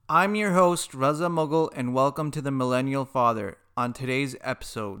I'm your host, Raza Mughal, and welcome to the Millennial Father. On today's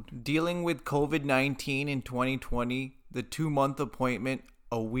episode, dealing with COVID-19 in 2020, the 2-month appointment,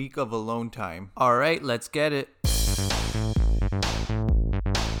 a week of alone time. All right, let's get it.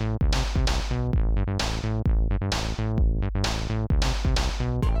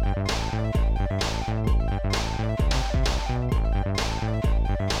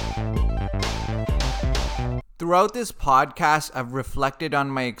 Throughout this podcast, I've reflected on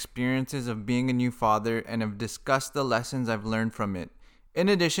my experiences of being a new father and have discussed the lessons I've learned from it. In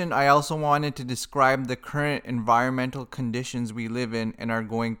addition, I also wanted to describe the current environmental conditions we live in and are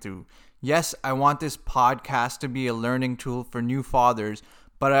going through. Yes, I want this podcast to be a learning tool for new fathers,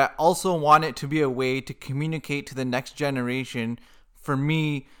 but I also want it to be a way to communicate to the next generation, for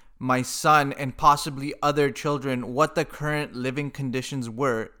me, my son, and possibly other children, what the current living conditions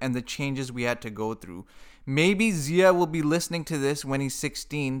were and the changes we had to go through. Maybe Zia will be listening to this when he's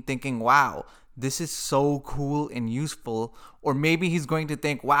 16 thinking, wow, this is so cool and useful. Or maybe he's going to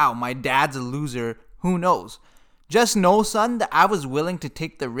think, wow, my dad's a loser. Who knows? Just know, son, that I was willing to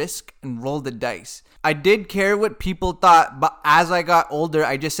take the risk and roll the dice. I did care what people thought, but as I got older,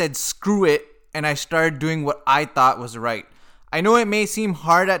 I just said screw it and I started doing what I thought was right. I know it may seem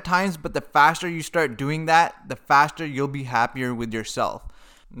hard at times, but the faster you start doing that, the faster you'll be happier with yourself.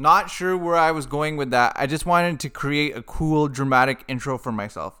 Not sure where I was going with that. I just wanted to create a cool, dramatic intro for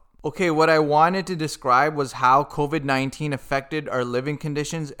myself. Okay, what I wanted to describe was how COVID-19 affected our living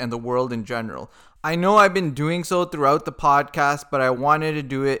conditions and the world in general. I know I've been doing so throughout the podcast, but I wanted to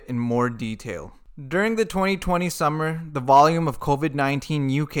do it in more detail. During the 2020 summer, the volume of COVID-19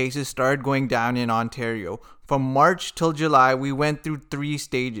 new cases started going down in Ontario. From March till July, we went through 3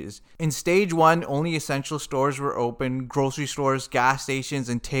 stages. In stage 1, only essential stores were open, grocery stores, gas stations,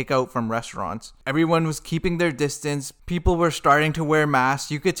 and takeout from restaurants. Everyone was keeping their distance. People were starting to wear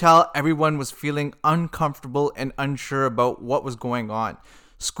masks. You could tell everyone was feeling uncomfortable and unsure about what was going on.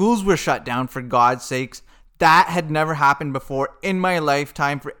 Schools were shut down, for God's sakes. That had never happened before in my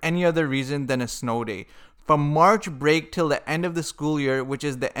lifetime for any other reason than a snow day. From March break till the end of the school year, which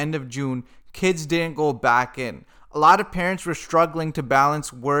is the end of June, kids didn't go back in. A lot of parents were struggling to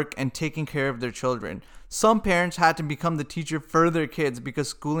balance work and taking care of their children. Some parents had to become the teacher for their kids because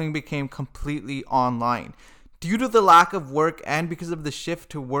schooling became completely online. Due to the lack of work and because of the shift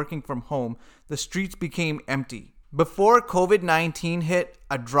to working from home, the streets became empty. Before COVID-19 hit,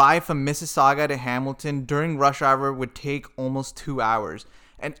 a drive from Mississauga to Hamilton during rush hour would take almost 2 hours.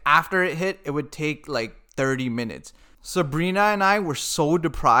 And after it hit, it would take like 30 minutes. Sabrina and I were so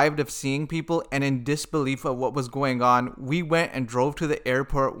deprived of seeing people and in disbelief of what was going on, we went and drove to the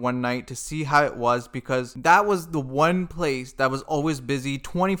airport one night to see how it was, because that was the one place that was always busy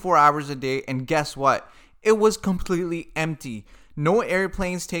 24 hours a day, and guess what? It was completely empty. No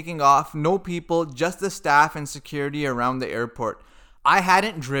airplanes taking off, no people, just the staff and security around the airport. I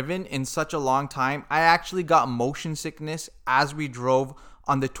hadn't driven in such a long time. I actually got motion sickness as we drove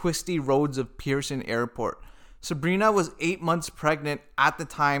on the twisty roads of Pearson Airport. Sabrina was 8 months pregnant at the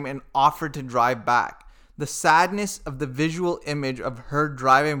time and offered to drive back. The sadness of the visual image of her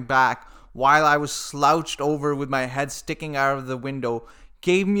driving back while I was slouched over with my head sticking out of the window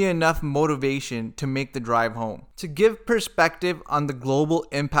gave me enough motivation to make the drive home. To give perspective on the global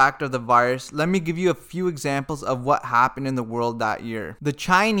impact of the virus, let me give you a few examples of what happened in the world that year. The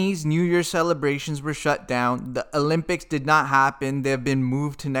Chinese New Year celebrations were shut down. The Olympics did not happen. They have been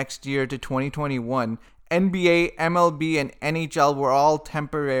moved to next year to 2021. NBA, MLB, and NHL were all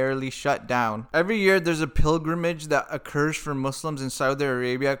temporarily shut down. Every year there's a pilgrimage that occurs for Muslims in Saudi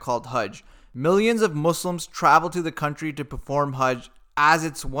Arabia called Hajj. Millions of Muslims travel to the country to perform Hajj, as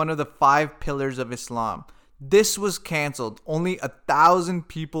it's one of the 5 pillars of Islam. This was cancelled. Only 1,000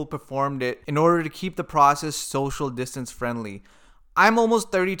 people performed it in order to keep the process social distance friendly. I'm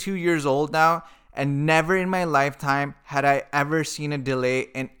almost 32 years old now, and never in my lifetime had I ever seen a delay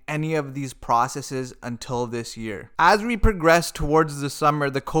in any of these processes until this year. As we progress towards the summer,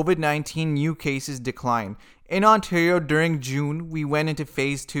 the COVID-19 new cases decline. In Ontario during June, we went into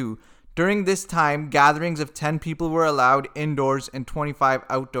phase 2. During this time, gatherings of 10 people were allowed indoors and 25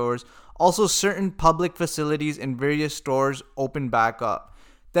 outdoors. Also, certain public facilities and various stores opened back up.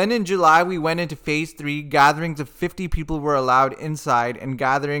 Then in July, we went into phase 3. Gatherings of 50 people were allowed inside and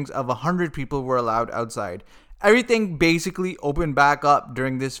gatherings of 100 people were allowed outside. Everything basically opened back up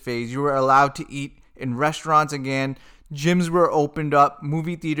during this phase. You were allowed to eat in restaurants again. Gyms were opened up.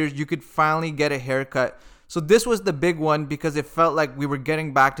 Movie theaters, you could finally get a haircut. So this was the big one because it felt like we were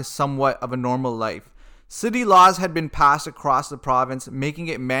getting back to somewhat of a normal life. City laws had been passed across the province, making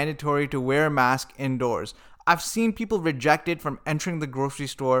it mandatory to wear a mask indoors. I've seen people rejected from entering the grocery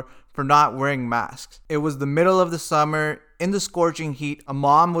store for not wearing masks. It was the middle of the summer, in the scorching heat. A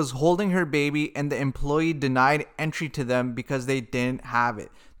mom was holding her baby and the employee denied entry to them because they didn't have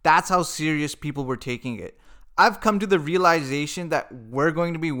it. That's how serious people were taking it. I've come to the realization that we're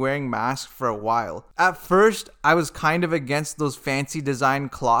going to be wearing masks for a while. At first, I was kind of against those fancy design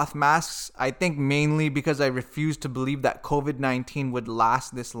cloth masks. I think mainly because I refused to believe that COVID-19 would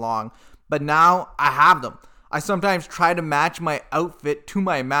last this long. But now I have them. I sometimes try to match my outfit to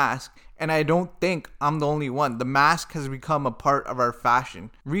my mask, and I don't think I'm the only one. The mask has become a part of our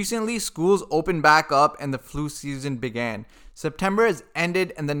fashion. Recently, schools opened back up and the flu season began. September has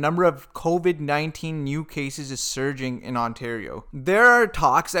ended and the number of COVID-19 new cases is surging in Ontario. There are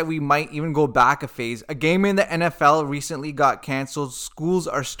talks that we might even go back a phase. A game in the NFL recently got cancelled. Schools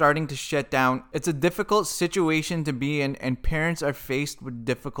are starting to shut down. It's a difficult situation to be in, and parents are faced with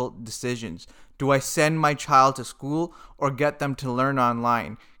difficult decisions. Do I send my child to school or get them to learn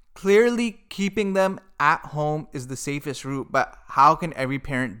online? Clearly, keeping them at home is the safest route, but how can every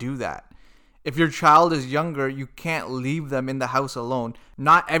parent do that? If your child is younger, you can't leave them in the house alone.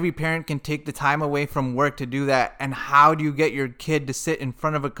 Not every parent can take the time away from work to do that. And how do you get your kid to sit in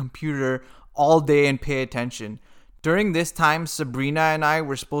front of a computer all day and pay attention? During this time, Sabrina and I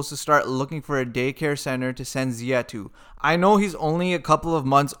were supposed to start looking for a daycare center to send Zia to. I know he's only a couple of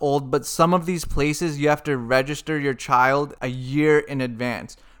months old, but some of these places you have to register your child a year in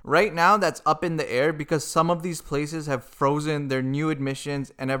advance. Right now, that's up in the air because some of these places have frozen their new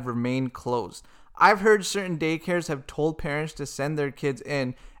admissions and have remained closed. I've heard certain daycares have told parents to send their kids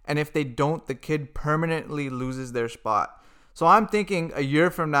in, and if they don't, the kid permanently loses their spot. So I'm thinking a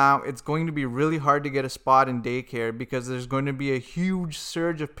year from now, it's going to be really hard to get a spot in daycare because there's going to be a huge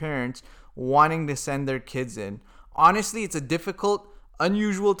surge of parents wanting to send their kids in. Honestly, it's a difficult,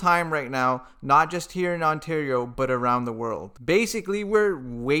 unusual time right now, not just here in Ontario, but around the world. Basically, we're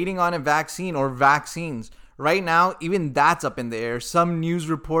waiting on a vaccine or vaccines. Right now, even that's up in the air. Some news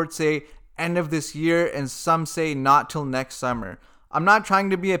reports say end of this year and some say not till next summer. I'm not trying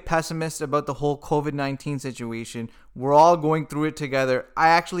to be a pessimist about the whole COVID-19 situation. We're all going through it together. I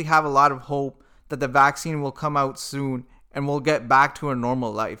actually have a lot of hope that the vaccine will come out soon and we'll get back to a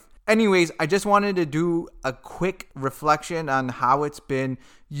normal life. Anyways, I just wanted to do a quick reflection on how it's been.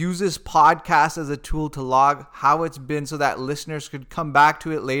 Use this podcast as a tool to log how it's been so that listeners could come back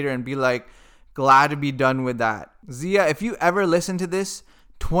to it later and be like, glad to be done with that. Zia, if you ever listen to this,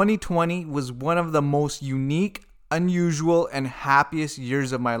 2020 was one of the most unique, unusual, and happiest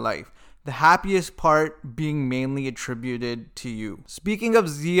years of my life. The happiest part being mainly attributed to you. Speaking of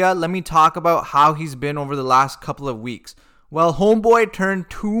Zia, let me talk about how he's been over the last couple of weeks. Well, homeboy turned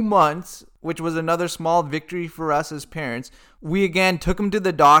 2 months, which was another small victory for us as parents. We again took him to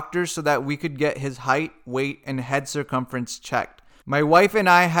the doctor so that we could get his height, weight, and head circumference checked. My wife and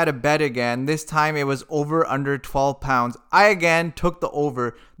I had a bet again. This time it was over under 12 pounds. I again took the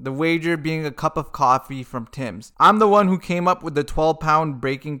over, the wager being a cup of coffee from Tim's. I'm the one who came up with the 12-pound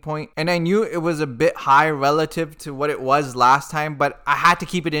breaking point, and I knew it was a bit high relative to what it was last time, but I had to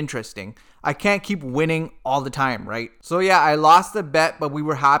keep it interesting. I can't keep winning all the time, right? So yeah, I lost the bet, but we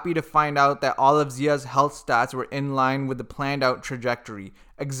were happy to find out that all of Zia's health stats were in line with the planned out trajectory,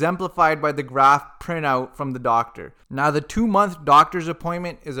 exemplified by the graph printout from the doctor. Now, the 2-month doctor's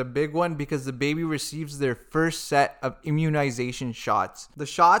appointment is a big one because the baby receives their first set of immunization shots. The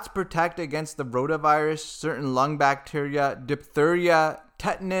shots protect against the rotavirus, certain lung bacteria, diphtheria,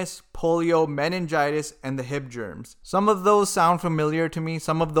 tetanus, polio, meningitis, and the hip germs. Some of those sound familiar to me.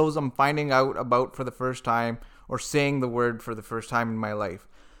 Some of those I'm finding out about for the first time or saying the word for the first time in my life.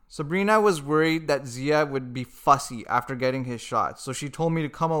 Sabrina was worried that Zia would be fussy after getting his shots, so she told me to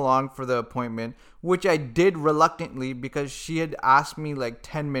come along for the appointment, which I did reluctantly because she had asked me like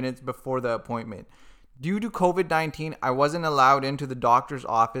 10 minutes before the appointment. Due to COVID-19, I wasn't allowed into the doctor's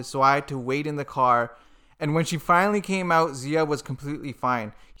office, so I had to wait in the car. And when she finally came out, Zia was completely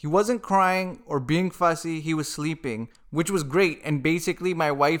fine. He wasn't crying or being fussy, he was sleeping, which was great, and basically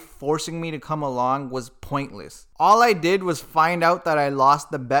my wife forcing me to come along was pointless. All I did was find out that I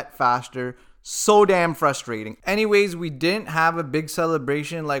lost the bet faster. So damn frustrating. Anyways, we didn't have a big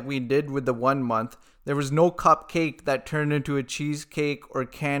celebration like we did with the 1 month. There was no cupcake that turned into a cheesecake or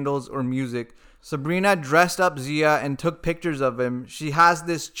candles or music. Sabrina dressed up Zia and took pictures of him. She has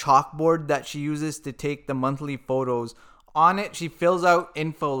this chalkboard that she uses to take the monthly photos. On it, she fills out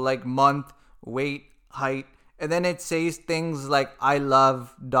info like month, weight, height, and then it says things like I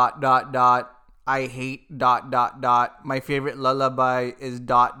love ... I hate ... my favorite lullaby is ...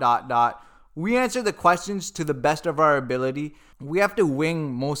 We answer the questions to the best of our ability. We have to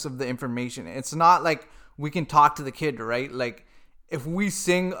wing most of the information. It's not like we can talk to the kid, right? Like, if we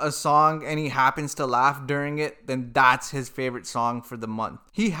sing a song and he happens to laugh during it, then that's his favorite song for the month.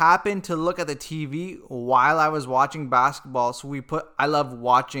 He happened to look at the TV while I was watching basketball, so we put I love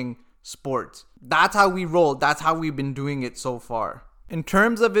watching sports. That's how we roll. That's how we've been doing it so far. In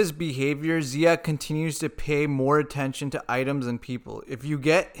terms of his behavior, Zia continues to pay more attention to items and people. If you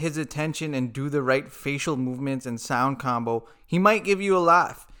get his attention and do the right facial movements and sound combo, he might give you a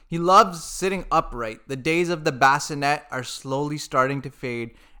laugh. He loves sitting upright. The days of the bassinet are slowly starting to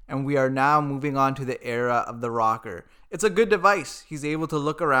fade, and we are now moving on to the era of the rocker. It's a good device. He's able to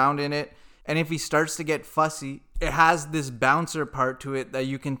look around in it, and if he starts to get fussy, it has this bouncer part to it that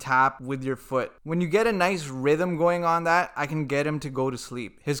you can tap with your foot. When you get a nice rhythm going on that, I can get him to go to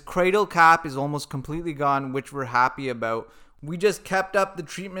sleep. His cradle cap is almost completely gone, which we're happy about. We just kept up the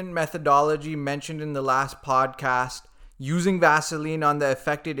treatment methodology mentioned in the last podcast, using Vaseline on the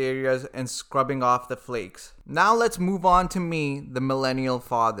affected areas and scrubbing off the flakes. Now let's move on to me, the millennial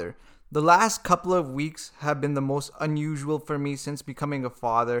father. The last couple of weeks have been the most unusual for me since becoming a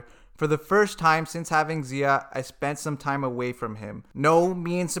father. For the first time since having Zia, I spent some time away from him. No,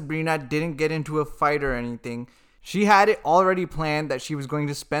 me and Sabrina didn't get into a fight or anything. She had it already planned that she was going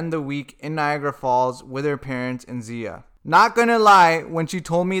to spend the week in Niagara Falls with her parents and Zia. Not gonna lie, when she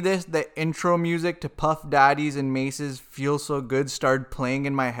told me this, the intro music to Puff Daddy's and Mace's Feel So Good started playing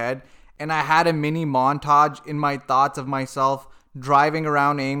in my head, and I had a mini montage in my thoughts of myself driving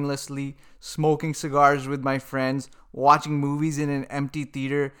around aimlessly, smoking cigars with my friends, watching movies in an empty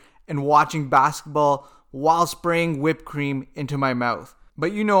theater, and watching basketball while spraying whipped cream into my mouth.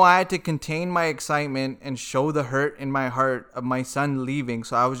 But I had to contain my excitement and show the hurt in my heart of my son leaving,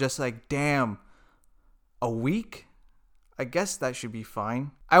 so I was just like, damn, a week? I guess that should be fine.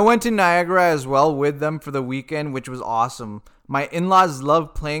 I went to Niagara as well with them for the weekend, which was awesome. My in-laws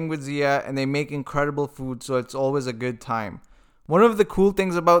love playing with Zia and they make incredible food, so it's always a good time. One of the cool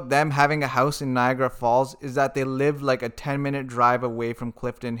things about them having a house in Niagara Falls is that they live like a 10-minute drive away from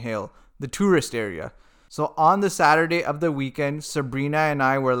Clifton Hill, the tourist area. So on the Saturday of the weekend, Sabrina and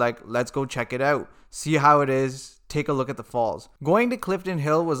I were like, let's go check it out, see how it is, take a look at the falls. Going to Clifton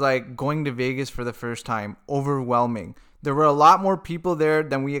Hill was like going to Vegas for the first time, overwhelming. There were a lot more people there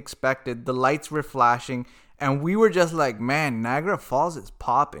than we expected. The lights were flashing, and we were just like, man, Niagara Falls is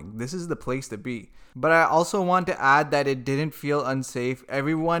popping. This is the place to be. But I also want to add that it didn't feel unsafe.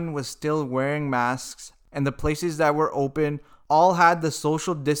 Everyone was still wearing masks, and the places that were open all had the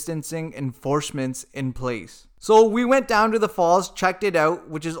social distancing enforcements in place. So we went down to the falls, checked it out,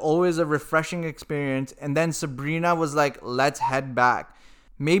 which is always a refreshing experience, and then Sabrina was like, let's head back.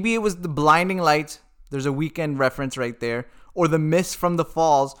 Maybe it was the blinding lights, there's a weekend reference right there, or the mist from the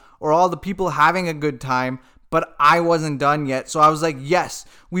falls, or all the people having a good time, but I wasn't done yet. So I was like, yes,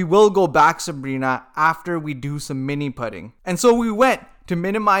 we will go back, Sabrina, after we do some mini putting. And so we went. To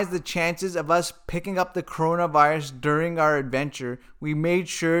minimize the chances of us picking up the coronavirus during our adventure, we made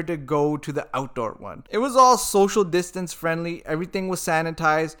sure to go to the outdoor one. It was all social distance friendly, everything was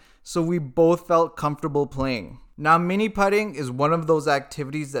sanitized, so we both felt comfortable playing. Now, mini putting is one of those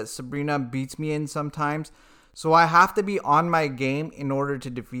activities that Sabrina beats me in sometimes, so I have to be on my game in order to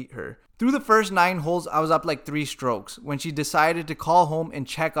defeat her. Through the first 9 holes, I was up like 3 strokes when she decided to call home and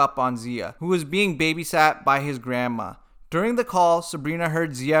check up on Zia, who was being babysat by his grandma. During the call, Sabrina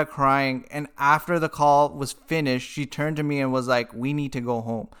heard Zia crying, and after the call was finished, she turned to me and was like, we need to go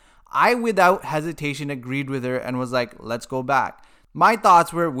home. I, without hesitation, agreed with her and was like, let's go back. My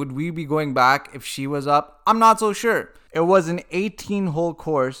thoughts were, would we be going back if she was up? I'm not so sure. It was an 18-hole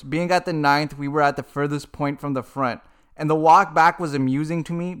course. Being at the 9th, we were at the furthest point from the front. And the walk back was amusing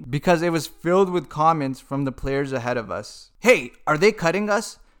to me because it was filled with comments from the players ahead of us. Hey, are they cutting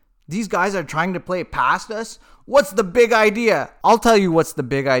us? These guys are trying to play past us? What's the big idea? I'll tell you what's the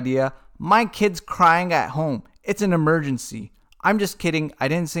big idea. My kid's crying at home. It's an emergency. I'm just kidding. I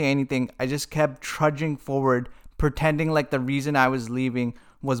didn't say anything. I just kept trudging forward, pretending like the reason I was leaving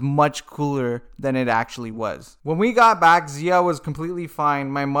was much cooler than it actually was. When we got back, Zia was completely fine.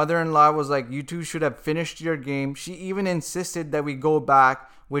 My mother-in-law was like, you two should have finished your game. She even insisted that we go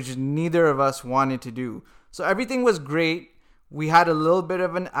back, which neither of us wanted to do. So everything was great. We had a little bit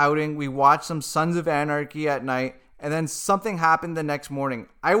of an outing. We watched some Sons of Anarchy at night, and then something happened the next morning.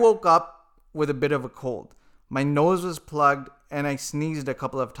 I woke up with a bit of a cold. My nose was plugged, and I sneezed a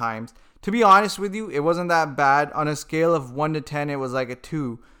couple of times. To be honest with you, it wasn't that bad. On a scale of 1 to 10, it was like a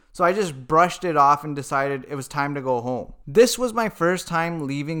 2. So I just brushed it off and decided it was time to go home. This was my first time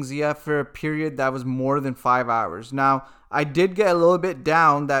leaving Zia for a period that was more than 5 hours. Now, I did get a little bit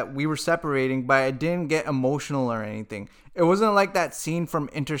down that we were separating, but I didn't get emotional or anything. It wasn't like that scene from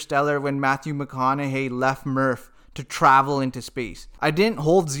Interstellar when Matthew McConaughey left Murph to travel into space. I didn't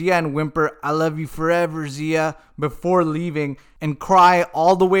hold Zia and whimper, "I love you forever, Zia," before leaving and cry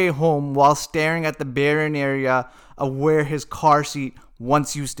all the way home while staring at the barren area of where his car seat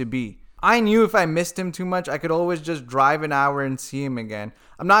once used to be. I knew if I missed him too much, I could always just drive an hour and see him again.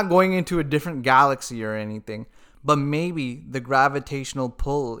 I'm not going into a different galaxy or anything. But maybe the gravitational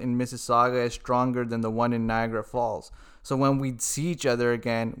pull in Mississauga is stronger than the one in Niagara Falls. So when we'd see each other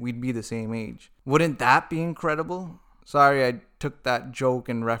again, we'd be the same age. Wouldn't that be incredible? Sorry, I took that joke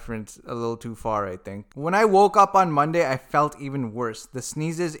and reference a little too far, I think. When I woke up on Monday, I felt even worse. The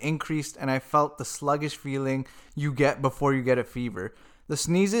sneezes increased and I felt the sluggish feeling you get before you get a fever. The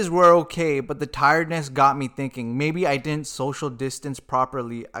sneezes were okay, but the tiredness got me thinking maybe I didn't social distance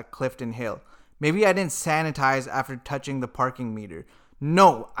properly at Clifton Hill. Maybe I didn't sanitize after touching the parking meter.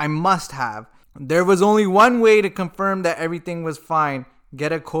 No, I must have. There was only one way to confirm that everything was fine: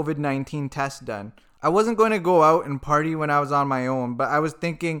 get a COVID-19 test done. I wasn't going to go out and party when I was on my own, but I was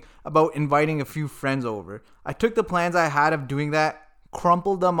thinking about inviting a few friends over. I took the plans I had of doing that,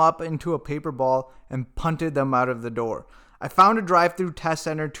 crumpled them up into a paper ball, and punted them out of the door. I found a drive-through test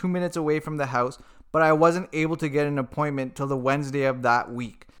center 2 minutes away from the house, but I wasn't able to get an appointment till the Wednesday of that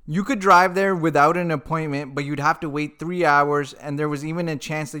week. You could drive there without an appointment, but you'd have to wait 3 hours, and there was even a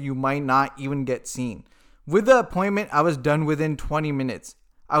chance that you might not even get seen. With the appointment, I was done within 20 minutes.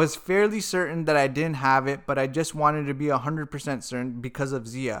 I was fairly certain that I didn't have it, but I just wanted to be 100% certain because of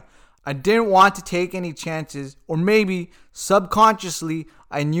Zia. I didn't want to take any chances, or maybe, subconsciously,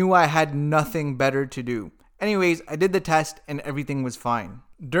 I knew I had nothing better to do. Anyways, I did the test and everything was fine.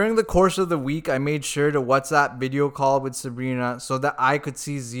 During the course of the week, I made sure to WhatsApp video call with Sabrina so that I could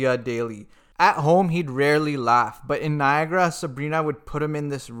see Zia daily. At home, he'd rarely laugh, but in Niagara, Sabrina would put him in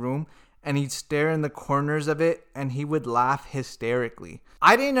this room and he'd stare in the corners of it and he would laugh hysterically.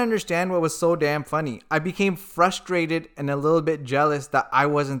 I didn't understand what was so damn funny. I became frustrated and a little bit jealous that I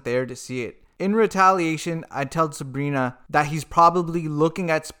wasn't there to see it. In retaliation, I told Sabrina that he's probably looking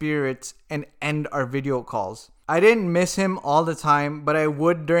at spirits and end our video calls. I didn't miss him all the time, but I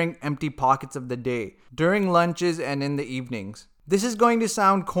would during empty pockets of the day, during lunches and in the evenings. This is going to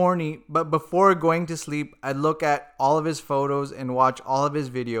sound corny, but before going to sleep, I'd look at all of his photos and watch all of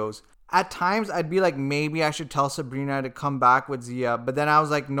his videos. At times, I'd be like, maybe I should tell Sabrina to come back with Zia, but then I was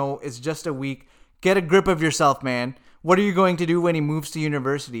like, no, it's just a week. Get a grip of yourself, man. What are you going to do when he moves to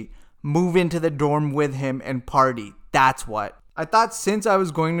university? Move into the dorm with him and party. That's what. I thought since I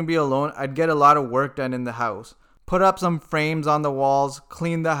was going to be alone, I'd get a lot of work done in the house. Put up some frames on the walls,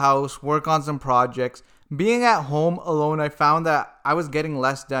 clean the house, work on some projects. Being at home alone, I found that I was getting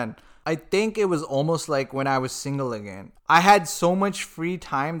less done. I think it was almost like when I was single again. I had so much free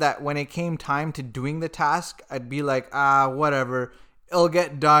time that when it came time to doing the task, I'd be like, whatever. It'll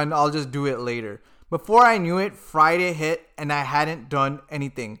get done. I'll just do it later. Before I knew it, Friday hit and I hadn't done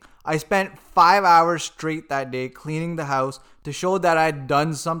anything. I spent 5 hours straight that day cleaning the house to show that I'd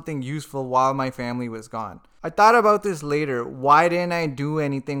done something useful while my family was gone. I thought about this later. Why didn't I do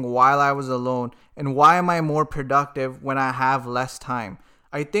anything while I was alone? And why am I more productive when I have less time?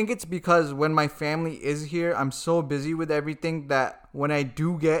 I think it's because when my family is here, I'm so busy with everything that when I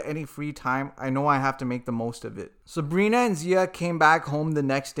do get any free time, I know I have to make the most of it. Sabrina and Zia came back home the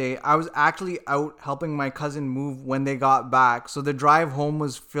next day. I was actually out helping my cousin move when they got back, so the drive home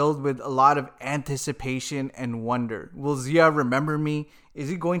was filled with a lot of anticipation and wonder. Will Zia remember me? Is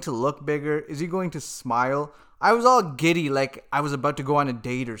he going to look bigger? Is he going to smile? I was all giddy like I was about to go on a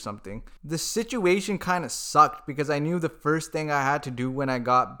date or something. The situation kind of sucked because I knew the first thing I had to do when I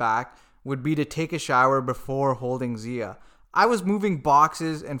got back would be to take a shower before holding Zia. I was moving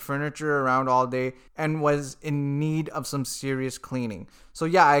boxes and furniture around all day and was in need of some serious cleaning. So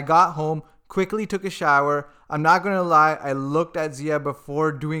yeah, I got home, quickly took a shower. I'm not gonna lie, I looked at Zia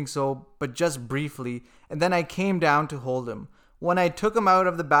before doing so, but just briefly, and then I came down to hold him. When I took him out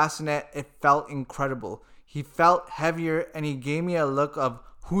of the bassinet, it felt incredible. He felt heavier and he gave me a look of,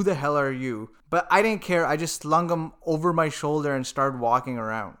 who the hell are you? But I didn't care. I just slung him over my shoulder and started walking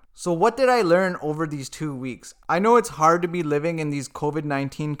around. So what did I learn over these 2 weeks? I know it's hard to be living in these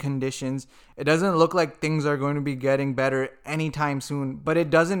COVID-19 conditions. It doesn't look like things are going to be getting better anytime soon, but it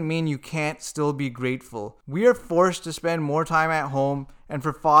doesn't mean you can't still be grateful. We are forced to spend more time at home, and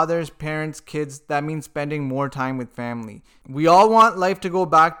for fathers, parents, kids, that means spending more time with family. We all want life to go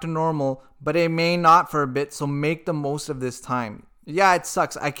back to normal, but it may not for a bit, so make the most of this time. Yeah, it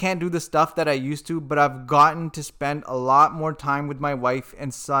sucks. I can't do the stuff that I used to, but I've gotten to spend a lot more time with my wife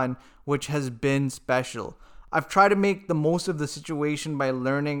and son, which has been special. I've tried to make the most of the situation by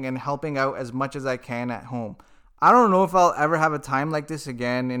learning and helping out as much as I can at home. I don't know if I'll ever have a time like this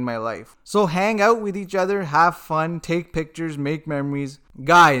again in my life. So hang out with each other, have fun, take pictures, make memories.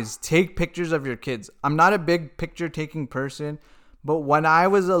 Guys, take pictures of your kids. I'm not a big picture taking person, but when I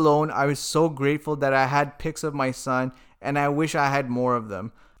was alone, I was so grateful that I had pics of my son, and I wish I had more of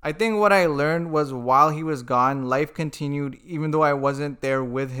them. I think what I learned was while he was gone, life continued even though I wasn't there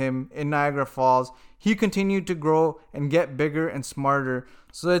with him in Niagara Falls. He continued to grow and get bigger and smarter.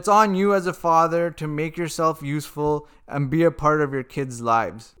 So it's on you as a father to make yourself useful and be a part of your kids'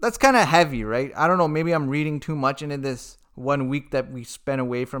 lives. That's kind of heavy, right? I don't know, maybe I'm reading too much into this 1 week that we spent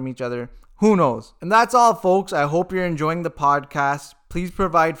away from each other. Who knows? And that's all, folks. I hope you're enjoying the podcast. Please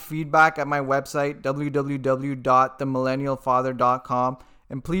provide feedback at my website, www.themillennialfather.com.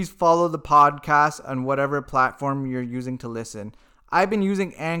 And please follow the podcast on whatever platform you're using to listen. I've been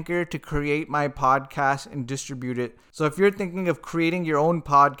using Anchor to create my podcast and distribute it. So if you're thinking of creating your own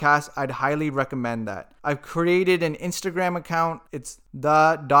podcast, I'd highly recommend that. I've created an Instagram account. It's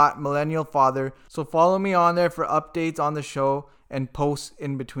the.millennialfather. So follow me on there for updates on the show and posts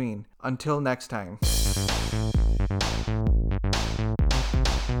in between. Until next time.